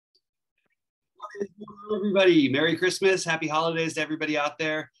Hello, everybody. Merry Christmas. Happy holidays to everybody out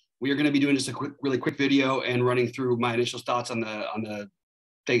there. We are going to be doing just a really quick video and running through my initial thoughts on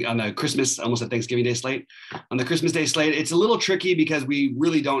the Christmas, almost a Thanksgiving Day slate. On the Christmas Day slate, it's a little tricky because we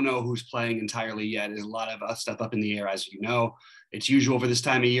really don't know who's playing entirely yet. There's a lot of stuff up in the air, as you know. It's usual for this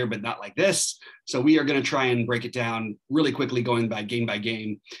time of year, but not like this. So we are going to try and break it down really quickly, going by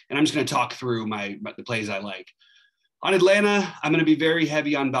game, and I'm just going to talk through the plays I like. On Atlanta, I'm going to be very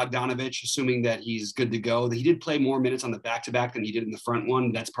heavy on Bogdanovich, assuming that he's good to go. He did play more minutes on the back-to-back than he did in the front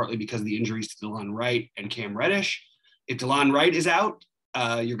one. That's partly because of the injuries to DeLon Wright and Cam Reddish. If DeLon Wright is out,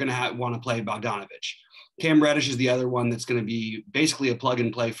 you're going to want to play Bogdanovich. Cam Reddish is the other one that's going to be basically a plug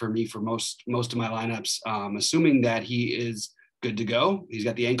and play for me for most of my lineups, assuming that he is good to go. He's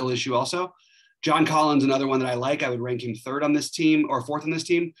got the ankle issue also. John Collins, another one that I like. I would rank him third on this team or fourth on this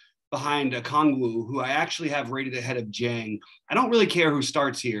team, behind Okongwu, who I actually have rated ahead of Jang. I don't really care who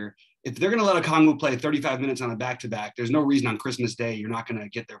starts here. If they're going to let Okongwu play 35 minutes on a back-to-back, there's no reason on Christmas Day you're not going to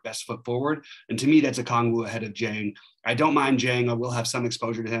get their best foot forward. And to me, that's Okongwu ahead of Jang. I don't mind Jang. I will have some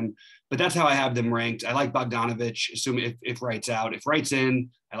exposure to him, but that's how I have them ranked. I like Bogdanovich, assuming if Wright's out. If Wright's in,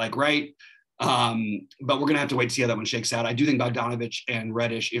 I like Wright. But we're going to have to wait to see how that one shakes out. I do think Bogdanovich and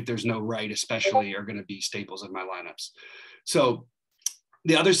Reddish, if there's no Wright especially, are going to be staples of my lineups. So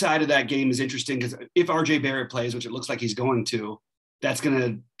the other side of that game is interesting because if RJ Barrett plays, which it looks like he's going to,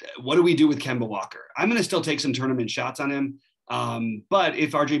 what do we do with Kemba Walker? I'm going to still take some tournament shots on him. But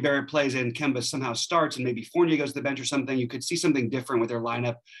if RJ Barrett plays and Kemba somehow starts and maybe Fournier goes to the bench or something, you could see something different with their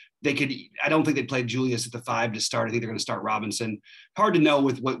lineup. I don't think they'd play Julius at the 5 to start. I think they're going to start Robinson. Hard to know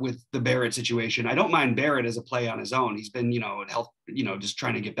with the Barrett situation. I don't mind Barrett as a play on his own. He's been, just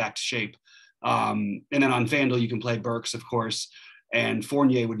trying to get back to shape. And then on FanDuel, you can play Burks, of course. And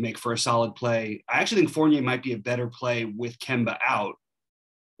Fournier would make for a solid play. I actually think Fournier might be a better play with Kemba out.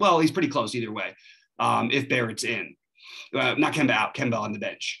 Well, he's pretty close either way. If Barrett's in, not Kemba out, Kemba on the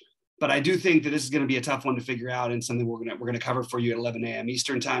bench. But I do think that this is going to be a tough one to figure out, and something we're going to cover for you at 11 a.m.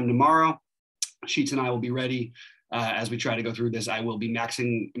 Eastern time tomorrow. Sheets and I will be ready as we try to go through this. I will be max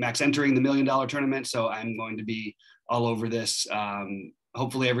entering the $1 million tournament, so I'm going to be all over this.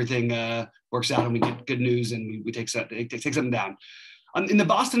 Hopefully everything works out and we get good news and we take something down. In the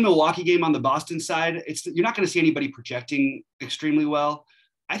Boston-Milwaukee game on the Boston side, you're not going to see anybody projecting extremely well.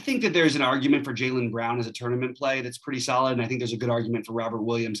 I think that there's an argument for Jaylen Brown as a tournament play that's pretty solid, and I think there's a good argument for Robert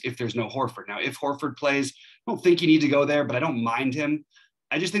Williams if there's no Horford. Now, if Horford plays, I don't think you need to go there, but I don't mind him.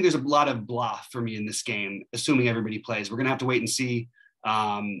 I just think there's a lot of bluff for me in this game, assuming everybody plays. We're going to have to wait and see.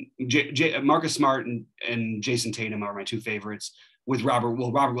 Marcus Smart and Jason Tatum are my two favorites. Robert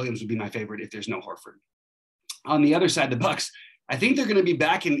Williams would be my favorite if there's no Horford. On the other side, the Bucks, I think they're going to be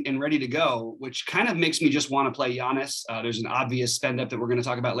back and ready to go, which kind of makes me just want to play Giannis. There's an obvious spend up that we're going to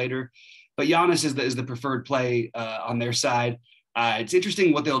talk about later, but Giannis is the preferred play on their side. It's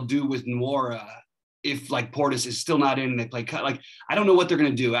interesting what they'll do with Nwora if Portis is still not in and they play cut. I don't know what they're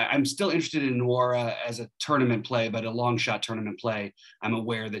going to do. I'm still interested in Nwora as a tournament play, but a long shot tournament play. I'm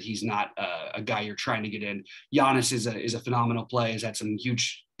aware that he's not a guy you're trying to get in. Giannis is a phenomenal play. Has had some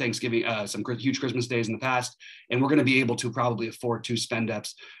huge Thanksgiving, some huge Christmas days in the past, and we're going to be able to probably afford 2 spend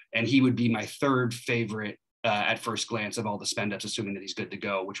ups. And he would be my third favorite at first glance of all the spend ups, assuming that he's good to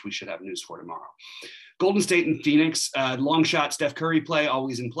go, which we should have news for tomorrow. Golden State and Phoenix, long shot Steph Curry play,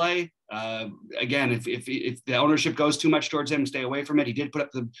 always in play. Again, if the ownership goes too much towards him, stay away from it. He did put up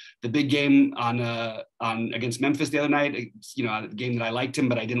the big game on against Memphis the other night. A game that I liked him,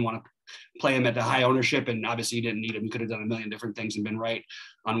 but I didn't want to play him at the high ownership, and obviously you didn't need him. You could have done a million different things and been right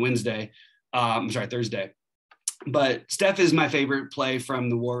on Thursday. But Steph is my favorite play from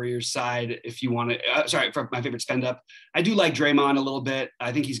the Warriors side. If you want to, from my favorite spend up. I do like Draymond a little bit.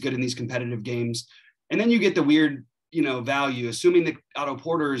 I think he's good in these competitive games. And then you get the weird, value, assuming that Otto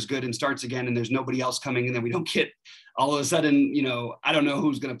Porter is good and starts again and there's nobody else coming in, then we don't get all of a sudden, I don't know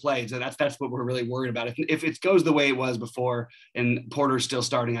who's going to play. So that's what we're really worried about. If it goes the way it was before and Porter's still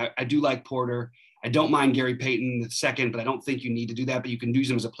starting, I do like Porter. I don't mind Gary Payton the second, but I don't think you need to do that, but you can use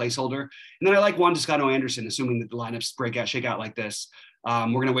him as a placeholder. And then I like Juan Toscano Anderson, assuming that the lineups shake out like this.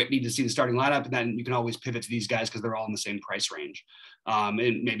 We're going to need to see the starting lineup, and then you can always pivot to these guys because they're all in the same price range. And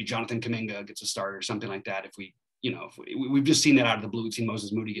maybe Jonathan Kuminga gets a start or something like that. We've just seen that out of the blue. We've seen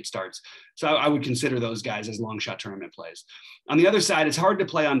Moses Moody get starts. So I would consider those guys as long shot tournament plays. On the other side, it's hard to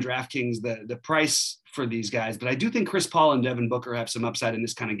play on DraftKings, the price for these guys, but I do think Chris Paul and Devin Booker have some upside in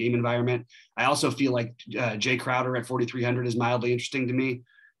this kind of game environment. I also feel like Jay Crowder at 4,300 is mildly interesting to me.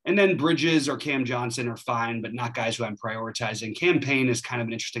 And then Bridges or Cam Johnson are fine, but not guys who I'm prioritizing. Cam Payne is kind of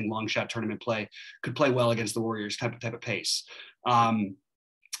an interesting long shot tournament play. Could play well against the Warriors type of pace. On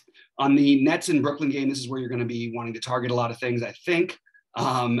On the Nets and Brooklyn game, this is where you're going to be wanting to target a lot of things, I think,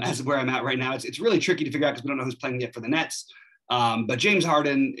 as where I'm at right now. It's really tricky to figure out because we don't know who's playing yet for the Nets. But James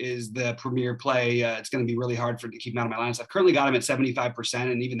Harden is the premier play. It's going to be really hard to keep him out of my lineups. I've currently got him at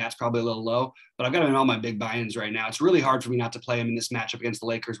 75%, and even that's probably a little low, but I've got him in all my big buy-ins right now. It's really hard for me not to play him in this matchup against the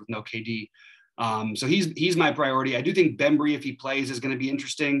Lakers with no KD. So he's my priority. I do think Bembry, if he plays, is going to be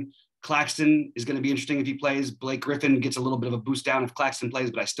interesting. Claxton is going to be interesting if he plays. Blake Griffin gets a little bit of a boost down if Claxton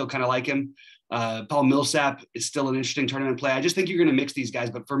plays, but I still kind of like him. Paul Millsap is still an interesting tournament play. I just think you're going to mix these guys,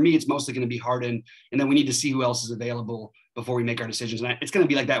 but for me, it's mostly going to be Harden, and then we need to see who else is available before we make our decisions. And it's going to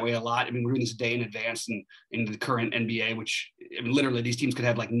be like that way a lot. I mean, we're doing this a day in advance and in the current NBA, which I mean, literally these teams could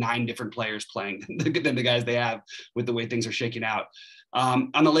have like 9 different players playing than the guys they have with the way things are shaking out.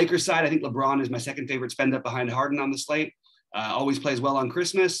 On the Lakers side, I think LeBron is my second favorite spend up behind Harden on the slate. Always plays well on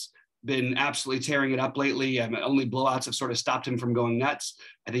Christmas. Been absolutely tearing it up lately. Only blowouts have sort of stopped him from going nuts.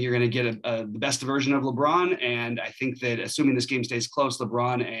 I think you're going to get the best version of LeBron. And I think that assuming this game stays close,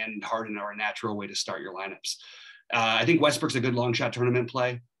 LeBron and Harden are a natural way to start your lineups. I think Westbrook's a good long shot tournament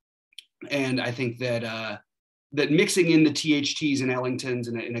play. And I think that that mixing in the THTs and Ellingtons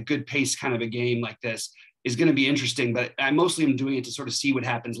in a good pace kind of a game like this is going to be interesting, but I mostly am doing it to sort of see what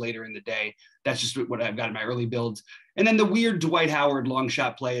happens later in the day. That's just what I've got in my early builds. And then the weird Dwight Howard long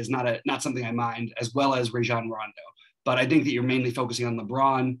shot play is not something I mind, as well as Rajon Rondo. But I think that you're mainly focusing on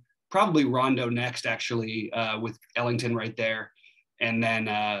LeBron, probably Rondo next, actually, with Ellington right there, and then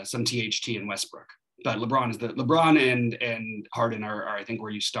some THT and Westbrook. But LeBron and Harden are I think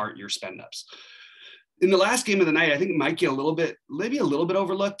where you start your spend ups. In the last game of the night, I think it might get maybe a little bit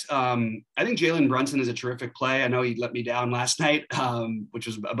overlooked. I think Jalen Brunson is a terrific play. I know he let me down last night, which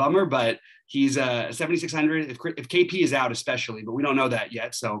was a bummer, but he's 7,600. If KP is out, especially, but we don't know that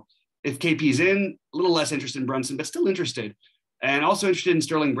yet. So if KP is in, a little less interested in Brunson, but still interested. And also interested in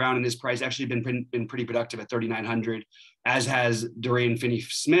Sterling Brown in his price. Actually been pretty productive at 3,900, as has Dorian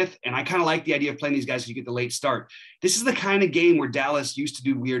Finney-Smith. And I kind of like the idea of playing these guys so you get the late start. This is the kind of game where Dallas used to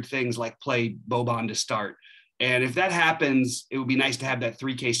do weird things like play Boban to start. And if that happens, it would be nice to have that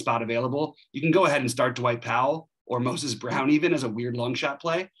 3K spot available. You can go ahead and start Dwight Powell or Moses Brown even as a weird long shot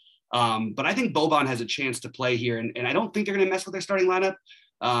play. But I think Boban has a chance to play here. And I don't think they're going to mess with their starting lineup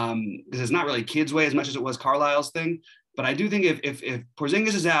because it's not really Kidd's way as much as it was Carlisle's thing. But I do think if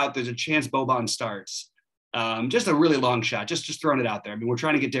Porzingis is out, there's a chance Boban starts. Just a really long shot, just throwing it out there. I mean, we're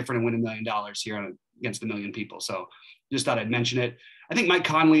trying to get different and win $1 million here against 1 million people. So just thought I'd mention it. I think Mike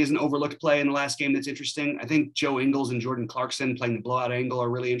Conley is an overlooked play in the last game that's interesting. I think Joe Ingles and Jordan Clarkson playing the blowout angle are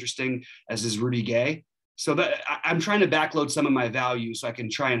really interesting, as is Rudy Gay. So that I'm trying to backload some of my value so I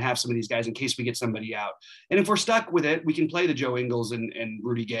can try and have some of these guys in case we get somebody out. And if we're stuck with it, we can play the Joe Ingles and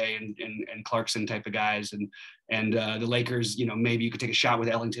Rudy Gay and Clarkson type of guys. And the Lakers, maybe you could take a shot with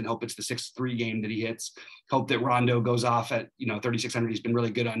Ellington, hope it's the 6-3 game that he hits, hope that Rondo goes off at, 3,600. He's been really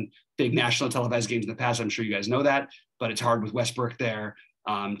good on big national televised games in the past. I'm sure you guys know that, but it's hard with Westbrook there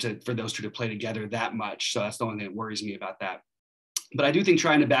for those two to play together that much. So that's the only thing that worries me about that. But I do think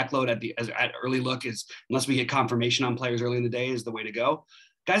trying to backload at early look is, unless we get confirmation on players early in the day, is the way to go.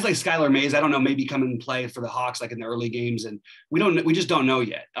 Guys like Skylar Mays, I don't know, maybe come and play for the Hawks like in the early games, and we just don't know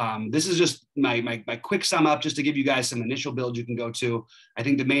yet. This is just my quick sum up, just to give you guys some initial builds you can go to. I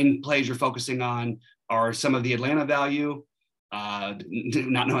think the main plays you're focusing on are some of the Atlanta value,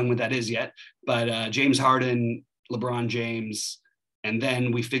 not knowing what that is yet, but James Harden, LeBron James, and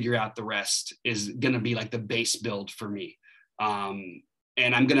then we figure out the rest is going to be like the base build for me.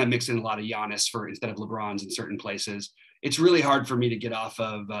 And I'm going to mix in a lot of Giannis instead of LeBron's in certain places. It's really hard for me to get off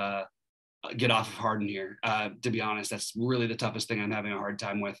of Harden here. To be honest, that's really the toughest thing I'm having a hard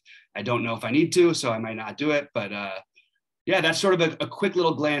time with. I don't know if I need to, so I might not do it. But yeah, that's sort of a quick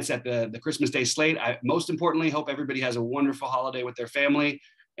little glance at the Christmas Day slate. I most importantly hope everybody has a wonderful holiday with their family.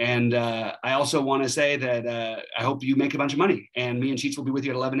 And I also want to say that I hope you make a bunch of money. And me and Cheats will be with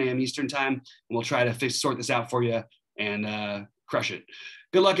you at 11 a.m. Eastern time. And we'll try to sort this out for you and crush it.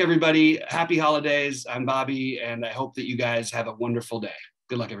 Good luck, everybody. Happy holidays. I'm Bobby, and I hope that you guys have a wonderful day.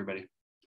 Good luck, everybody.